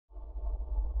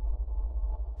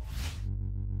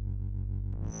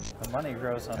The money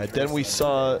grows on. And then we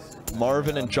saw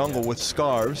Marvin and Jungle with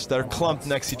scarves. They're clumped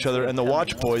next to each other, and the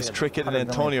Watch Boys, Tricket and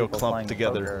Antonio, clumped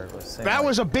together. That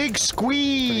was a big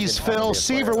squeeze, Phil.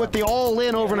 Seiver with the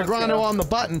all-in over Negreanu on the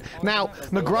button. Now,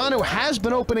 Negreanu has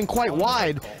been opening quite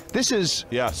wide. This is...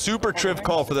 Yeah, super triv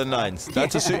call for the 9s.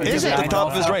 That's he's at the top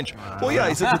of his range. Well, yeah,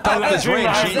 he's at the top of his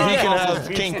range. He can have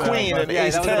King Queen and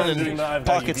Ace 10 and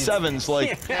pocket 7s.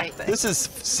 Like, this is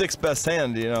 6th best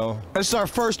hand, you know. This is our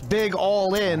first big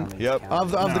all-in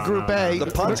of the Group A.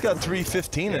 The pot's got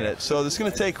 315 in it, so this is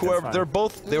going to take whoever.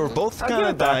 They were both kind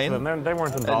of dying, they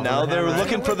weren't involved and now they're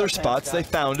looking for their spots. They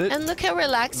found it. And look how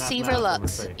relaxed Seiver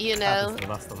looks, you know.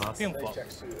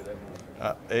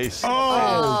 Ace.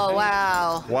 Oh,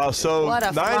 wow. Wow, so What a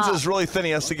 9s flop. is really thin.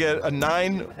 He has to get a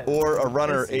 9 or a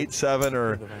runner 8-7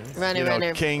 or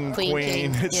Runner, King,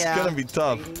 Queen. It's yeah. going to be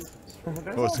tough.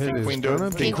 What's King Queen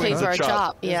doing? King Queen for a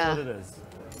chop, yeah.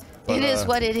 But, it is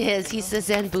what it is. He's the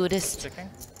Zen Buddhist.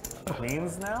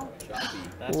 Queens now?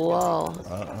 Whoa.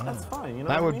 That's fine. You know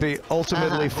That would be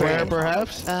ultimately fair,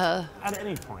 perhaps. At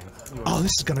any point. Oh,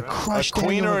 this is going to crush a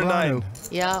Queen or a 9?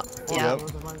 Yeah, yeah.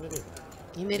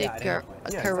 You made a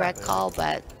correct call,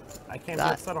 but I can't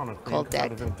got get set on a queen. cold I'd deck.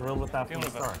 have been thrilled with that from the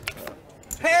start.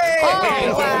 Hey! Oh,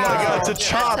 Oh my God, it's a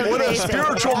chop. That's What a amazing.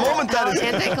 spiritual moment that is.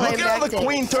 Look at how the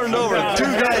Queen turned over. 2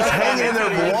 guys hanging in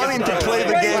there wanting to play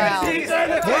the game. Wow.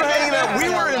 We're hanging out. We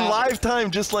were in live time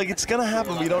just like it's going to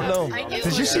happen. We don't know.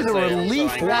 Did you see the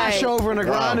relief wash over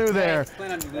Negreanu there?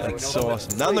 That's so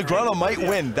awesome. Now Negreanu might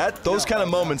win. Those kind of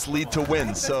moments lead to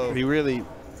wins. So He really...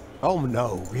 Oh,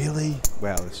 no, really?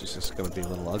 Well, this is just going to be a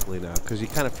little ugly now, because you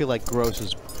kind of feel like Gross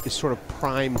is sort of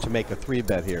primed to make a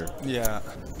 3-bet here. Yeah.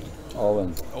 All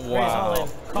in. Wow.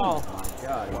 Call.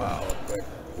 Wow.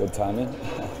 Good timing.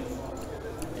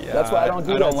 Yeah, That's why I don't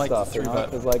do that like stuff, you know,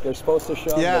 because like they're supposed to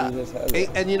show. Yeah, But he just has it.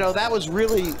 and you know that was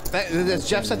really, as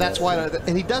Jeff said, that's why,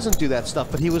 and he doesn't do that stuff,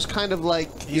 but he was kind of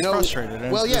like, He's frustrated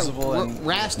and well, it's visible and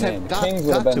Rast Man, had got Kings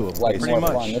would have to been him. like Pretty more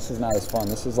much. fun. This is not as fun.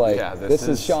 This is like Yeah, this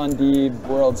is Sean Deeb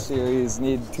World Series.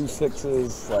 Need 2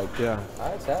 6s,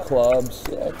 like clubs.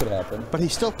 Yeah, it could happen. But he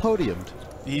still podiumed.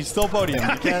 He's still podium.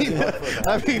 You can't,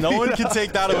 I mean, no one can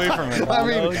take that away from him. I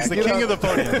mean, He's the king of the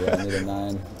podium. Yeah, I need a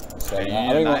 9. 7. Yeah,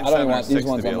 I don't even 9, want 7, or these 6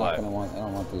 ones. to be I'm not alive. gonna want. I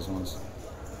don't want these ones.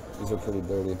 These are pretty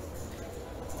dirty.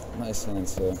 Nice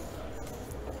hands too.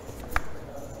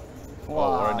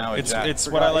 Wow. It's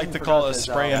what I like to call a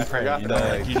spray and pray. You know,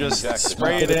 like you just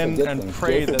spray it in and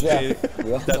pray that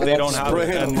they don't have it.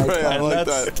 And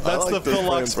that's the Phil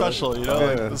Lock special. You know,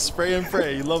 like the spray and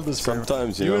pray. You love this.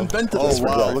 sometimes You invented this.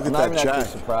 wow, look at that jack.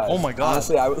 Surprised. Oh my God.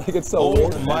 Honestly, I think it's so Oh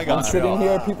weird. my God. I'm sitting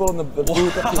here, people in the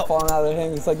booth that keep falling out of their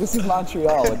hands. It's like, this is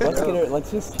Montreal. Like, let's get it.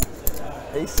 Let's just.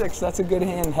 A6, that's a good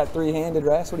hand. Had 3-handed,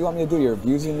 Rast. What do you want me to do? You're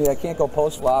abusing me. I can't go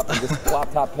post flop and just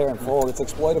flop top pair and fold. It's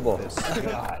exploitable.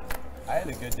 I had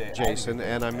a good day. Jason,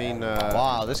 and I mean,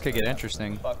 wow, this could get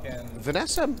interesting.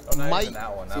 Vanessa might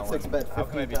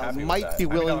be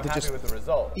willing to just,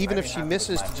 even if she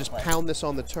misses, to just pound this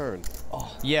on the turn.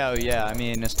 Yeah, yeah. I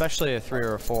mean, especially a 3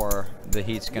 or a 4, the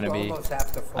heat's going to be.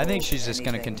 I think she's just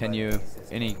going to continue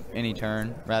any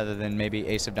turn rather than maybe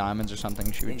Ace of Diamonds or something.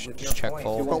 She would just check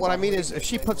fold. But what I mean is, if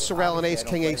she puts Sorel and Ace,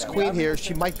 King, Ace, Queen here,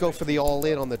 she might go for the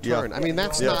all-in on the turn. I mean,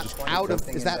 that's not out of.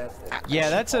 Is that?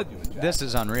 Yeah, this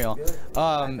is unreal.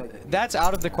 That's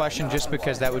out of the question just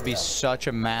because that would be such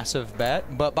a massive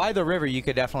bet. But by the river, you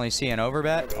could definitely see an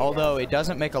overbet, although it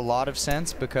doesn't make a lot of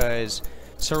sense because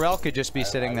Sorel could just be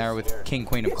sitting there with King,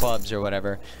 Queen of clubs or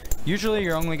whatever. Usually,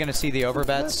 you're only going to see the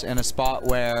overbets in a spot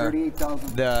where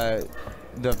the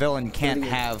villain can't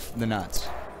have the nuts.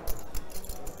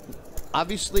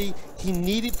 Obviously, he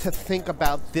needed to think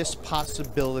about this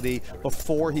possibility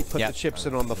before he put the chips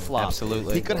in on the flop.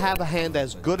 Absolutely. He could have a hand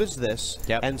as good as this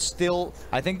and still...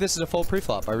 I think this is a full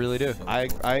pre-flop. I really do. I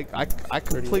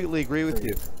completely agree with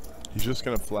you. He's just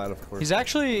going to flat, of course. He's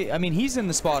actually, I mean, he's in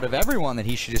the spot of everyone that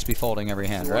he should just be folding every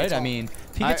hand, right? I mean,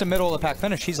 if he gets a middle of the pack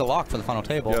finish, he's a lock for the final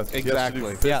table. Yeah,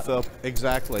 exactly. Yeah,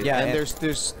 exactly. Yeah, and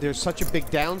there's such a big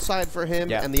downside for him,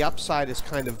 and the upside is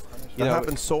kind of... That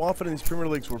happens so often in these Premier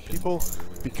Leagues where people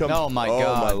become. Oh my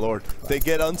God! Oh my Lord! They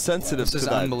get unsensitive to that. This is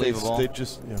unbelievable. They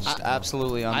just.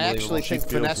 Absolutely unbelievable. I actually think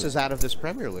Vanessa's out of this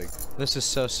Premier League. This is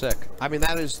so sick. I mean,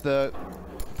 that is the.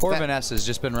 Poor Vanessa's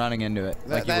just been running into it.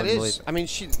 Like that you is. believe. I mean,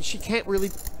 she can't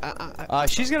really.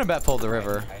 She's gonna bet fold the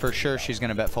river for sure. She's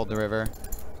gonna bet fold the river.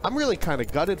 I'm really kind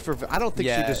of gutted for. I don't think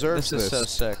she deserves this. This is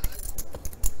so sick.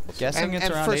 Guessing it's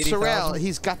around 80,000. And for Sorel,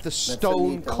 he's got the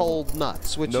stone cold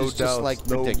nuts, which is just like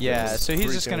ridiculous. Yeah, so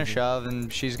he's just gonna shove,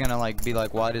 and she's gonna like be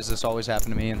like, "Why does this always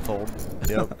happen to me?" and fold.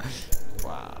 Yep.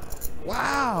 Wow.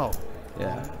 Wow.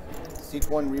 Yeah. Seat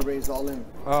 1, re-raise all in.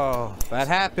 Oh, that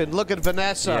happened. Look at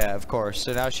Vanessa. Yeah, of course.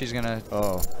 So now she's gonna.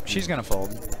 Oh. She's gonna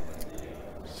fold.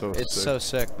 So it's sick. so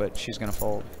sick, but she's gonna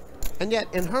fold. And yet,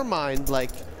 in her mind,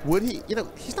 like, would he? You know,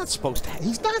 he's not supposed to.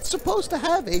 He's not supposed to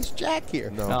have Ace Jack here.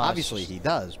 No. Obviously he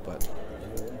does, but.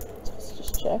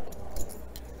 Just check.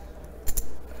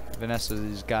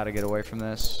 Vanessa's got to get away from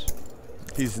this.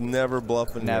 He's never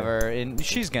bluffing. Never, and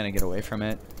she's gonna get away from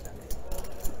it.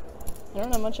 I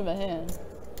don't have much of a hand.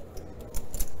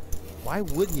 Why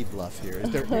would he bluff here? Is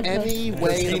there any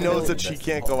way? He knows that she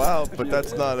can't go out, but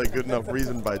that's not a good enough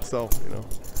reason by itself, you know.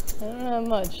 I don't have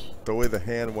much. The way the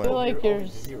hand I went. feel like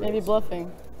you're maybe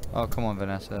bluffing. Oh, come on,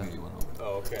 Vanessa.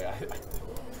 Oh, okay.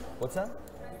 What's that?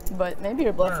 But maybe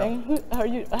you're bluffing. Who are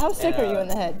you? How sick are you in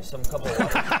the head? Some couple of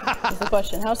water. That's the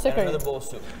question. How sick are Another you? bowl of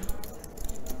soup.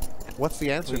 What's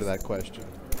the answer to that question?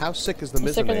 How sick is the You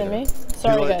Mizzi? sicker than me?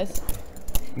 Sorry, guys.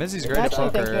 Mizzi's great I'm at actually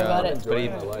thinking about poker,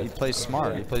 it. but he plays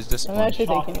smart. He plays I'm disciplined. actually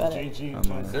thinking about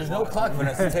it. There's no clock,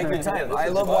 Vanessa. Take your time. I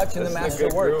love watching the master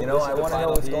work. You know, I want to know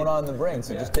what's going on in the brain,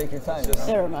 so just take your time. You know?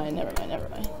 Never mind. Never mind. Never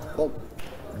mind.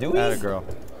 Do we? Atta girl.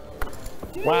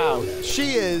 Wow,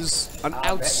 she is an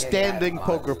outstanding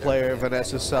poker player,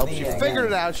 Vanessa Selbst. She figured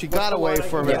it out. She got away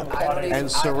from it. And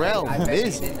Sorel,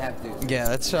 Mizzi. Yeah,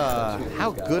 that's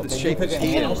how good a shape is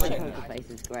he in? Place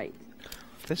is great.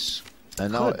 This I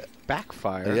know could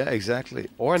backfire. Yeah, exactly.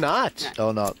 Or not.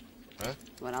 Or not.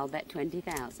 Well, I'll bet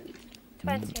 20,000.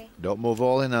 20. Don't move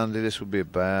all in, Andy. This would be a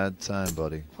bad time,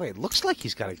 buddy. Wait, looks like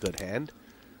he's got a good hand.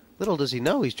 Little does he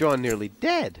know, he's drawn nearly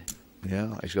dead.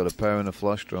 Yeah, he's got a pair and a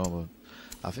flush draw, but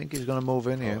I think he's going to move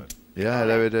in here. Yeah,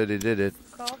 there he did it.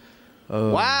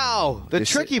 Wow, the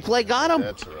tricky play got him.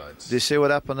 That's right. Do you see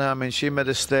what happened there? I mean, she made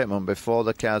a statement before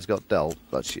the cards got dealt,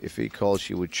 but if he called,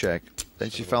 she would check. Then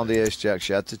she found the ace-jack.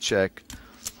 She had to check.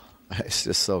 It's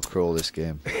just so cruel, this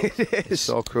game. It's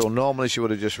so cruel. Normally, she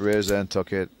would have just raised there and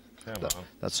took it.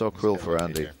 That's so cruel for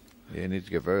Andy. You need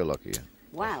to get very lucky.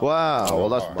 Wow. Wow. Well,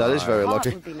 that is very lucky.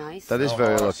 Would be nice. That is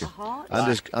very lucky.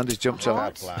 A Andy's jumped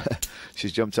out.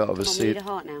 She's jumped out of her Come on, we seat. need a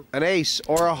heart now. An ace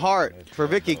or a heart for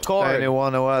Vicky Coren.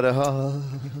 Anyone who had a heart.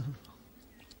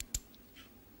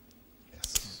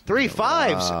 3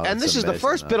 fives, Wow, and this that's is the amazing,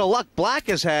 first bit of luck Black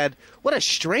has had. What a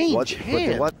strange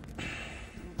hand. What?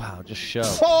 Wow, just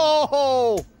shove.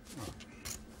 Oh!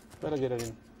 Better get it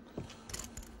in.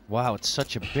 Wow, it's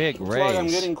such a big Looks raise. like I'm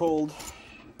getting cold.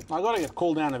 I gotta get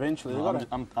cooled down eventually.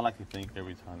 I like to think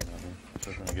every time. You know what I mean?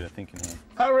 So I'm gonna get a thinking hand.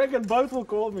 I reckon both will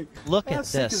call me. Look How at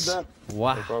sick is this. that?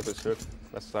 Wow.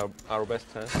 That's our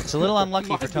best hand. It's a little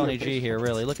unlucky for Tony G here,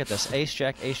 really. Look at this.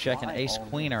 Ace-jack, and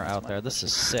ace-queen are out there. This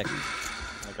is sick.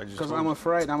 Because I'm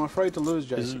afraid to lose,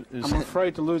 Jason. I'm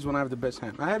afraid to lose when I have the best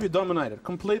hand. I have you dominated,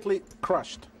 completely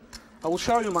crushed. I will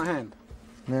show you my hand.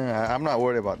 Yeah, I'm not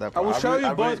worried about that. I will show you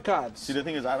both cards. See, the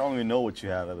thing is, I don't even know what you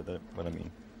have, what I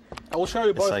mean. I will show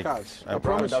you both like, cards. I I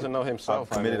promise you. doesn't know himself.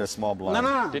 I committed a small blind.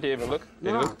 No. Did he even look?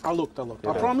 No, I looked.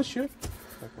 I promise you.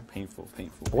 Painful.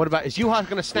 What about, is Juha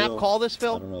going to snap call this,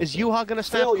 Phil? Is Juha going to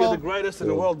snap Phil, call? you're the greatest in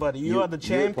the world, buddy. You are the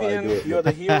champion. You're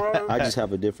the hero. I just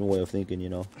have a different way of thinking, you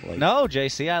know. Like, No,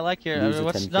 JC, I like your. Lose a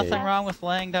What's 10K. nothing wrong with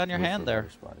laying down your hand there?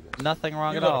 Nothing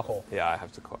wrong at all. Yeah, I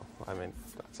have to call. I mean,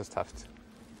 that's just have to.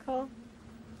 Cool.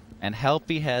 And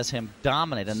Helppi has him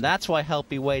dominated, and that's why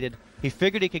Helppi waited. He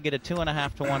figured he could get a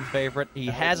 2.5 to 1 favorite. He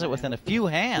has it within a few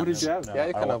hands. What did you have? Yeah,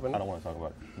 you can open. I don't want to talk about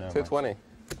it. Never mind. 220.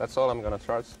 That's all I'm gonna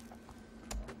charge.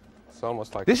 It's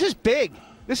almost like. This is big.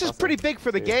 This is pretty big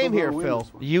for the game here, Phil.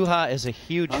 Juha is a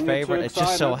huge I'm favorite. too It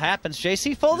just so excited. happens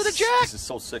JC folded a jack. This is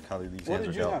so sick how these hands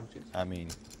are dealt. I mean,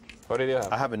 What did you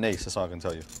have? I have an ace. That's all I can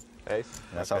tell you. Ace.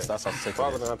 That's how sick it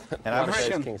Probably is. not. And I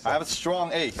Ace-king, have a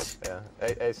strong ace. Yeah,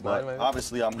 ace But nine maybe.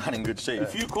 obviously, I'm not in good shape.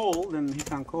 If you call, then he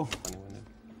can't call.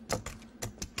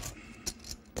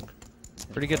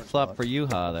 Pretty good flop for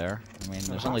Juha there. I mean,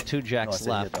 there's only 2 jacks No, I said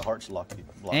left. the heart's locked.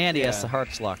 And he has the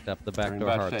hearts locked up, the backdoor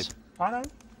hearts. I know.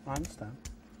 I understand.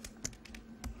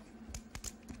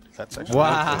 That's actually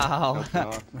Wow.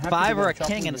 happy 5 to or a get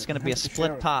king, chopped and it's going to be a with it.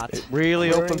 split pot. It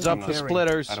really opens up the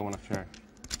splitters. I don't want to share.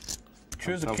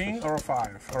 Choose a king or a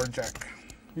 5 or a jack.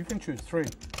 You can choose 3.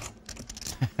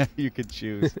 You could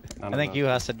choose. I think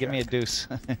Juha said, give me a deuce.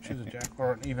 Choose a jack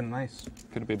or an even ace.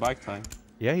 Could it be bike time?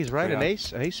 Yeah, he's right. Yeah. An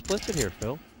ace splits it here,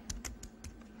 Phil.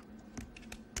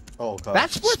 Oh, God. That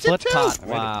splits Split it too. pot.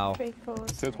 Wow. 3 4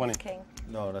 220. king.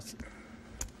 No, that's.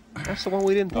 That's the one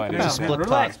we didn't think No, about. It's a split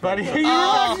Relax, pot. buddy. You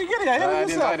relax. You get it.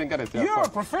 I didn't get it. Yeah, You're a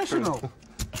fuck. professional.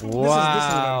 This is an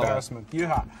Wow. embarrassment. You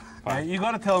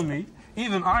gotta tell me.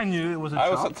 Even I knew it was a I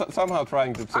chop. was somehow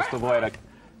trying to just avoid like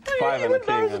 5 and a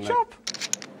king. And